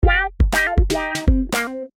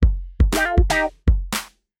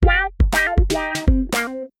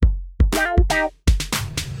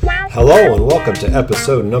Hello and welcome to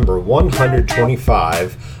episode number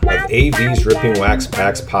 125 of AV's Ripping Wax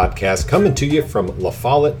Packs podcast, coming to you from La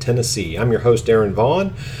Follette, Tennessee. I'm your host, Aaron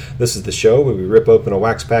Vaughn. This is the show where we rip open a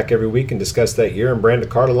wax pack every week and discuss that year and brand a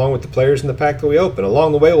card along with the players in the pack that we open.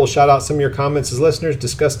 Along the way, we'll shout out some of your comments as listeners,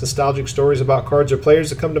 discuss nostalgic stories about cards or players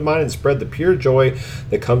that come to mind, and spread the pure joy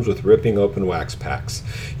that comes with ripping open wax packs.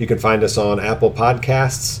 You can find us on Apple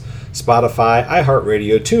Podcasts, Spotify,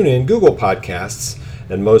 iHeartRadio, TuneIn, Google Podcasts,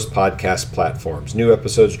 and most podcast platforms. New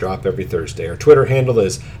episodes drop every Thursday. Our Twitter handle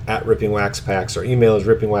is @RippingWaxPacks. Our email is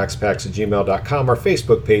rippingwaxpacks@gmail.com. Our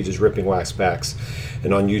Facebook page is Ripping Wax Packs.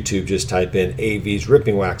 And on YouTube, just type in AV's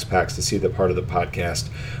Ripping Wax Packs to see the part of the podcast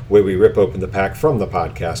where we rip open the pack from the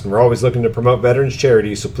podcast. And we're always looking to promote veterans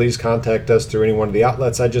charities, so please contact us through any one of the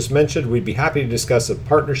outlets I just mentioned. We'd be happy to discuss a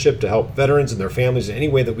partnership to help veterans and their families in any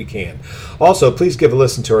way that we can. Also, please give a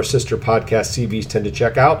listen to our sister podcast, CVs Tend to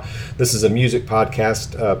Check Out. This is a music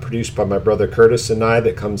podcast produced by my brother Curtis and I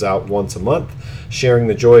that comes out once a month, sharing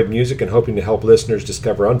the joy of music and hoping to help listeners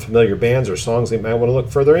discover unfamiliar bands or songs they might want to look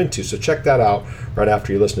further into. So check that out right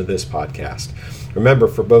after you listen to this podcast. Remember,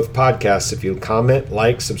 for both podcasts, if you comment,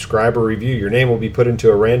 like, subscribe, or review, your name will be put into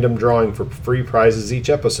a random drawing for free prizes each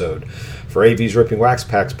episode. For AV's Ripping Wax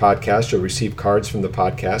Packs podcast, you'll receive cards from the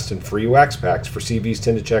podcast and free wax packs. For CVs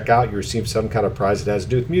Tend to Check Out, you receive some kind of prize that has to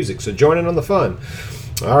do with music. So join in on the fun.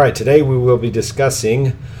 All right, today we will be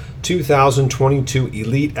discussing 2022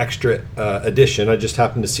 Elite Extra Edition. I just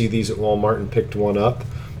happened to see these at Walmart and picked one up.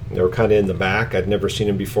 They were kind of in the back. I'd never seen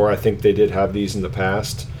them before. I think they did have these in the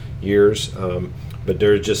past years, but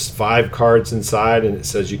there are just 5 cards inside, and it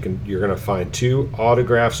says you're going to find 2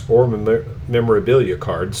 autographs or memorabilia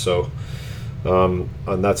cards. So,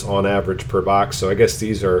 and that's on average per box. So I guess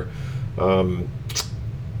these are kind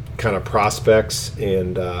of prospects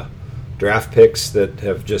and draft picks that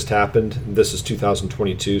have just happened. This is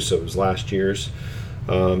 2022, so it was last year's.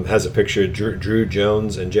 Has a picture of Drew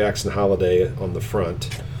Jones and Jackson Holliday on the front.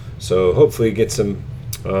 So hopefully get some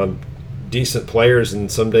decent players,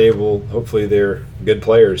 and someday hopefully they're good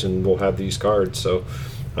players, and we'll have these cards. So,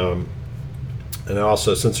 and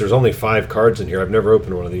also, since there's only 5 cards in here, I've never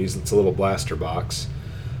opened one of these. It's a little blaster box.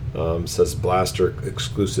 It says Blaster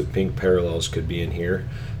exclusive pink parallels could be in here.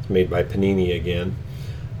 It's made by Panini again.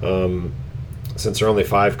 Since there are only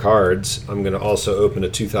 5 cards, I'm going to also open a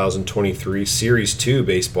 2023 Series 2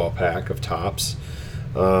 baseball pack of Topps.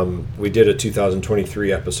 We did a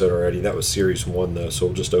 2023 episode already. That was Series 1, though, so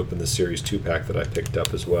we'll just open the Series 2 pack that I picked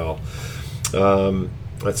up as well.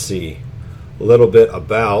 Let's see. A little bit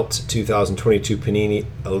about 2022 Panini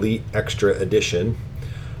Elite Extra Edition.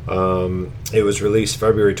 It was released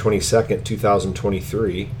February 22nd,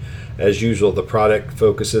 2023. As usual, the product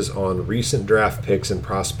focuses on recent draft picks and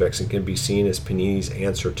prospects and can be seen as Panini's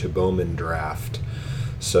answer to Bowman Draft.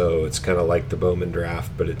 So it's kind of like the Bowman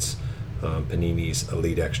Draft, but it's Panini's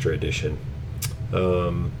Elite Extra Edition.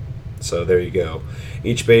 So there you go.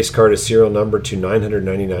 Each base card is serial numbered to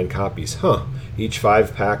 999 copies. Each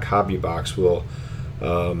 5-pack hobby box will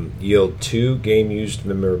yield 2 game-used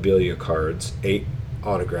memorabilia cards, 8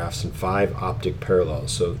 autographs, and 5 optic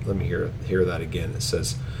parallels. So let me hear that again. It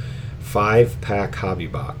says 5-pack hobby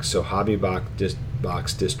box. So hobby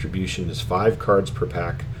box distribution is 5 cards per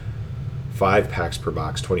pack, 5 packs per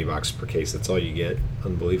box, 20 boxes per case. That's all you get.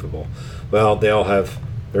 Unbelievable. Well, they all have,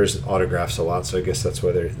 there's autographs a lot, so I guess that's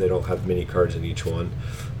why they don't have many cards in each one.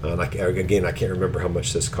 I can't remember how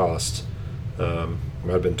much this cost. It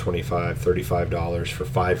might have been $25, $35 for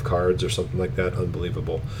 5 cards or something like that.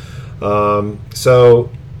 Unbelievable. So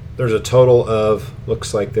there's a total of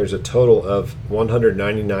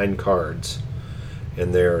 199 cards,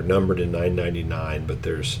 and they're numbered in 999, but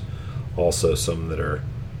there's also some that are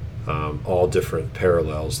all different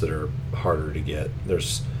parallels that are harder to get.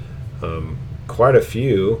 There's quite a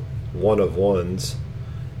few one-of-ones,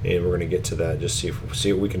 and we're going to get to that, just see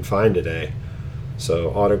what we can find today.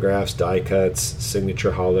 So autographs, die cuts,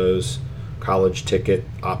 signature hollows, college ticket,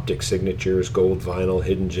 optic signatures, gold vinyl,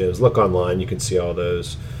 hidden gems. Look online, you can see all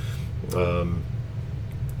those.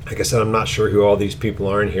 Like I said, I'm not sure who all these people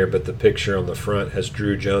are in here, but the picture on the front has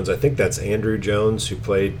Drew Jones. I think that's Andrew Jones, who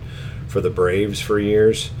played for the Braves for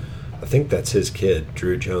years. I think that's his kid,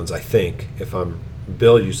 Drew Jones, I think.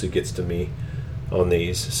 Bill usually gets to me on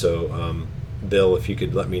these. So, Bill, if you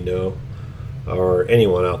could let me know, or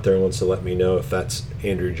anyone out there wants to let me know if that's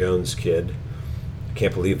Andrew Jones' kid. I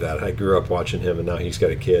can't believe that. I grew up watching him, and now he's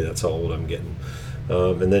got a kid. That's how old I'm getting.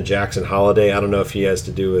 And then Jackson Holliday, I don't know if he has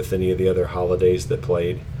to do with any of the other Holidays that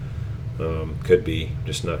played. Could be,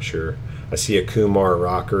 just not sure. I see a Kumar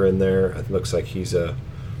Rocker in there. It looks like he's a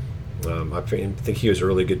I think he was a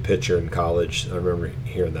really good pitcher in college. I remember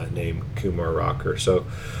hearing that name, Kumar Rocker. So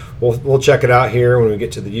we'll check it out here when we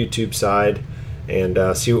get to the YouTube side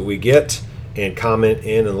and see what we get, and comment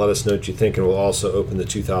in and let us know what you think. And we'll also open the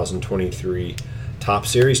 2023 Top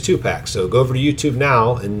Series 2-pack. So go over to YouTube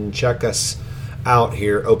now and check us out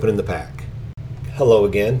here opening the pack. Hello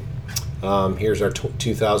again. Here's our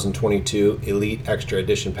 2022 Elite Extra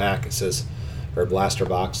Edition pack. It says, or blaster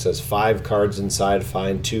box, says 5 cards inside.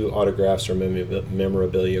 Find 2 autographs or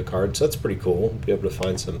memorabilia cards. So that's pretty cool. Be able to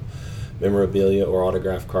find some memorabilia or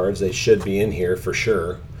autograph cards. They should be in here for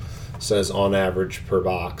sure. It says on average per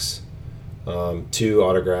box, 2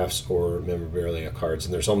 autographs or memorabilia cards,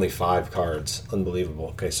 and there's only 5 cards. Unbelievable.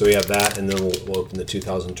 Okay, so we have that, and then we'll open the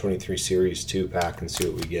 2023 Series 2 pack and see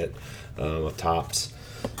what we get of Topps.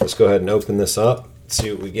 Let's go ahead and open this up,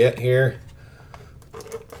 see what we get here.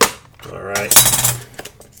 All right.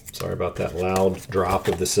 Sorry about that loud drop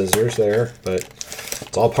of the scissors there, but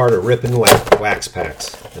it's all part of ripping wax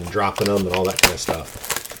packs and dropping them and all that kind of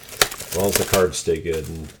stuff. As long as the cards stay good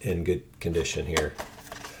and in good condition here.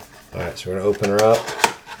 All right, so we're going to open her up.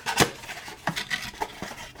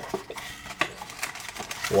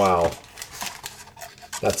 Wow.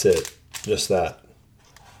 That's it. Just that.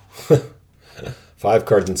 5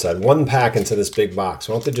 cards inside. 1 pack into this big box.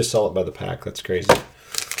 Why don't they just sell it by the pack? That's crazy.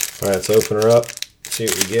 All right, let's open her up. See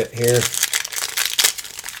what we get here.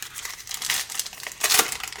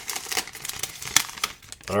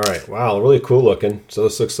 All right. Wow, really cool looking. So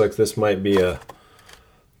this looks like this might be the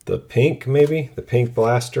pink, maybe? The pink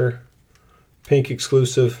blaster. Pink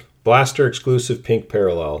exclusive. Blaster exclusive pink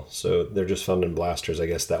parallel. So they're just funding blasters, I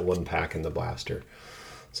guess, that 1 pack in the blaster.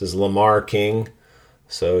 This is Lamar King.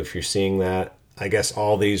 So if you're seeing that, I guess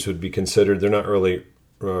all these would be considered, they're not really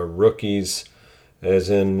rookies, as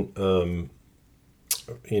in, the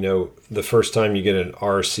first time you get an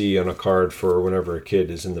RC on a card for whenever a kid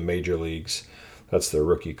is in the major leagues, that's their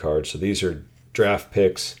rookie card. So these are draft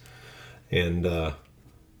picks and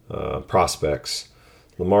prospects.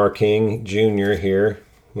 Lamar King Jr. here,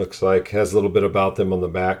 looks like, has a little bit about them on the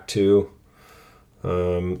back too.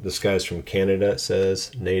 This guy's from Canada, it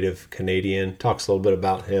says, native Canadian. Talks a little bit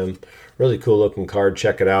about him. Really cool looking card.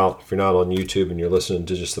 Check it out. If you're not on YouTube and you're listening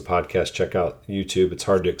to just the podcast, check out YouTube. It's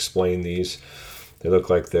hard to explain these. They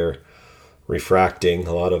look like they're refracting.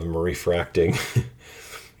 A lot of them are refracting.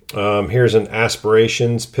 Here's an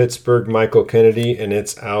Aspirations Pittsburgh Michael Kennedy, and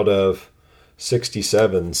it's out of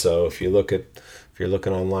 67. So if you're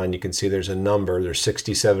looking online, you can see there's a number. There's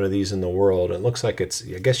 67 of these in the world. It looks like it's,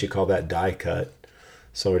 I guess you call that die cut.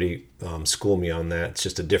 Somebody school me on that. It's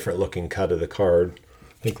just a different looking cut of the card.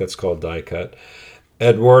 I think that's called die cut.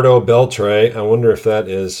 Eduardo Beltre. I wonder if that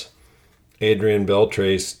is Adrian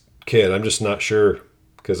Beltre's kid. I'm just not sure,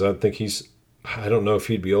 because I don't know if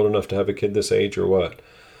he'd be old enough to have a kid this age or what.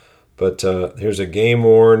 But here's a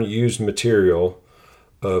game-worn used material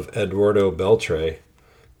of Eduardo Beltre.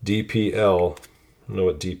 DPL. I don't know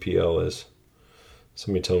what DPL is.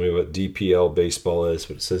 Somebody tell me what DPL baseball is,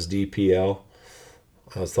 but it says DPL.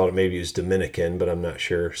 I thought maybe it was Dominican, but I'm not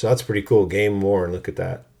sure. So that's pretty cool. Game worn. Look at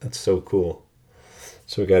that. That's so cool.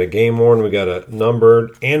 So we got a game worn, we got a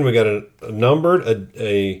numbered, and we got a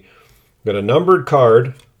numbered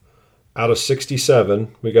card out of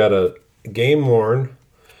 67. We got a game worn,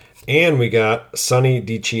 and we got Sonny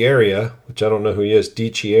DiChiara, which I don't know who he is.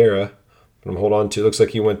 DiChiara, but I'm holding on to. Looks like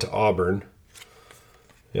he went to Auburn.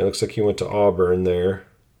 Yeah, looks like he went to Auburn there.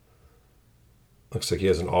 Looks like he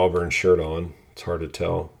has an Auburn shirt on. It's hard to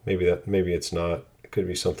tell. Maybe it's not. It could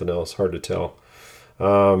be something else. Hard to tell.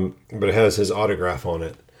 But it has his autograph on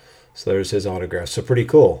it. So there's his autograph. So pretty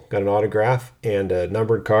cool. Got an autograph and a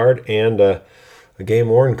numbered card and a game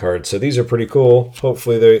worn card. So these are pretty cool.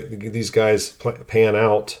 Hopefully these guys pan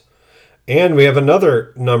out. And we have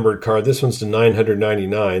another numbered card. This one's to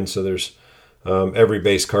 999. So there's every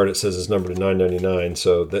base card it says is numbered to 999.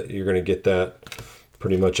 So that you're going to get that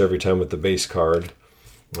pretty much every time with the base card.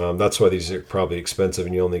 That's why these are probably expensive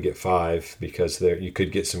and you only get 5, because you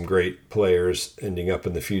could get some great players ending up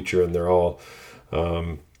in the future, and they're all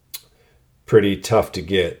pretty tough to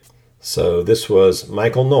get. So this was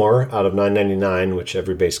Michael Knorr out of 999, which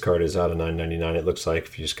every base card is out of 999, it looks like,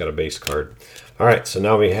 if you just got a base card. All right, so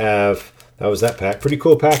now we have, that was that pack. Pretty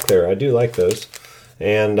cool pack there. I do like those.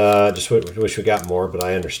 And just wish we got more, but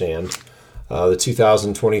I understand. The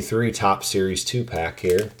 2023 Topps Series 2 pack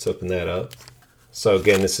here. Let's open that up. So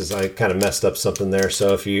again, I kind of messed up something there.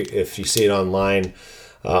 So if you see it online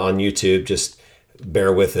on YouTube, just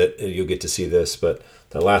bear with it. You'll get to see this. But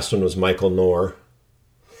the last one was Michael Knorr.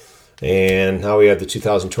 And now we have the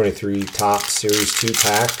 2023 Topps Series 2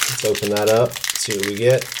 pack. Let's open that up, see what we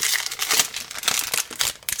get.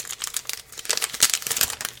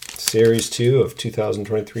 Series 2 of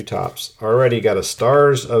 2023 Topps. Already got a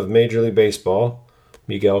Stars of Major League Baseball,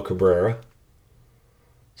 Miguel Cabrera.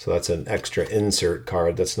 So that's an extra insert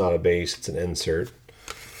card. That's not a base, it's an insert.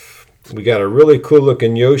 We got a really cool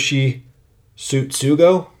looking Yoshi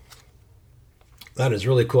Tsutsugo. That is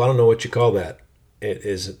really cool. I don't know what you call that.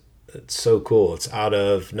 It's so cool. It's out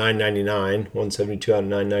of $9.99, 172 out of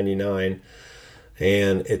 $9.99.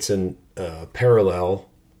 And it's in parallel,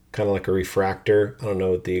 kind of like a refractor. I don't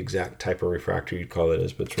know what the exact type of refractor you'd call it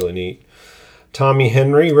is, but it's really neat. Tommy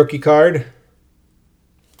Henry, rookie card.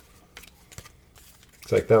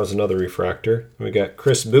 Looks like that was another refractor. We got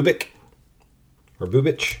Chris Bubic, or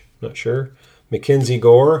Bubich, not sure. Mackenzie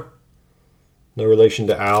Gore, no relation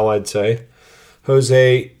to Al, I'd say.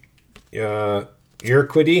 Jose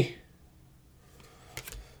Urquidy,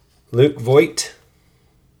 Luke Voigt,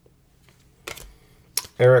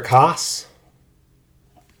 Eric Haas,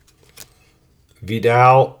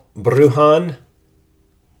 Vidal Brujan,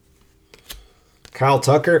 Kyle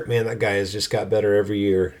Tucker. Man, that guy has just got better every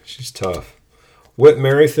year. She's tough. Whit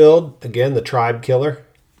Merrifield, again, the Tribe Killer.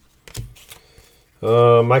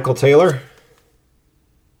 Michael Taylor.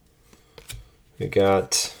 We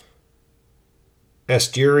got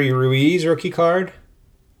Esteury Ruiz, rookie card.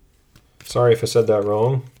 Sorry if I said that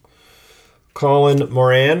wrong. Colin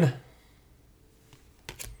Moran.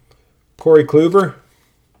 Corey Kluber.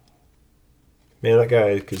 Man, that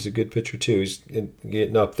guy is a good pitcher too. He's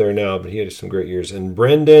getting up there now, but he had some great years. And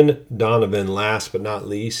Brendan Donovan, last but not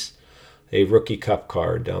least, a rookie cup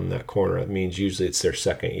card down that corner. That means usually it's their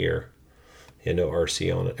second year. And no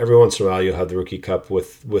RC on it. Every once in a while you'll have the rookie cup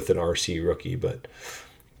with an RC rookie, but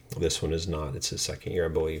this one is not. It's his second year, I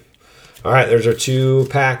believe. All right, there's our 2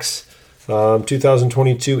 packs.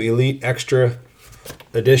 2022 Elite Extra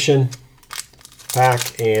Edition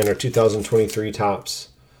pack and our 2023 Topps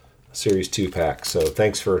Series 2 pack. So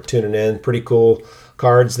thanks for tuning in. Pretty cool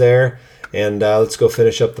cards there. And let's go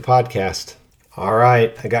finish up the podcast. All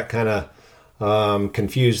right, I got kind of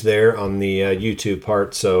confused there on the YouTube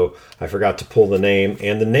part, so I forgot to pull the name.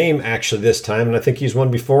 And the name actually this time, and I think he's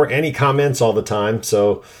won before, and he comments all the time,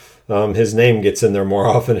 so his name gets in there more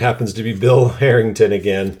often. It happens to be Bill Harrington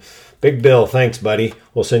again. Big Bill, thanks, buddy.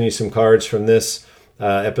 We'll send you some cards from this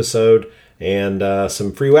episode and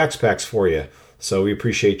some free wax packs for you. So we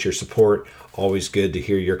appreciate your support. Always good to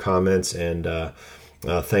hear your comments, and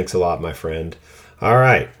thanks a lot, my friend. All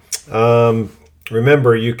right.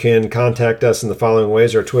 Remember, you can contact us in the following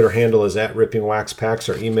ways. Our Twitter handle is @RippingWaxPacks.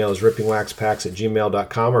 Our email is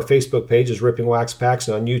rippingwaxpacks@gmail.com. Our Facebook page is Ripping Wax Packs.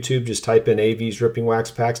 And on YouTube, just type in AV's Ripping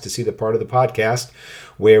Wax Packs to see the part of the podcast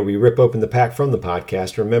where we rip open the pack from the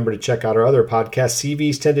podcast. Remember to check out our other podcast,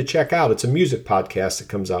 CVs Tend to Check Out. It's a music podcast that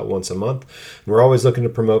comes out once a month. And we're always looking to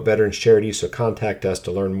promote veterans charities, so contact us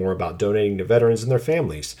to learn more about donating to veterans and their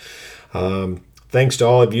families. Thanks to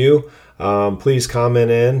all of you. Please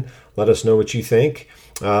comment in. Let us know what you think.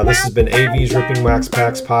 This has been AV's Ripping Wax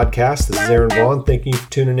Packs podcast. This is Aaron Vaughn. Thank you for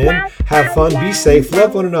tuning in. Have fun, be safe,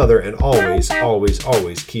 love one another, and always, always,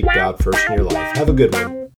 always keep God first in your life. Have a good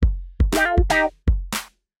one.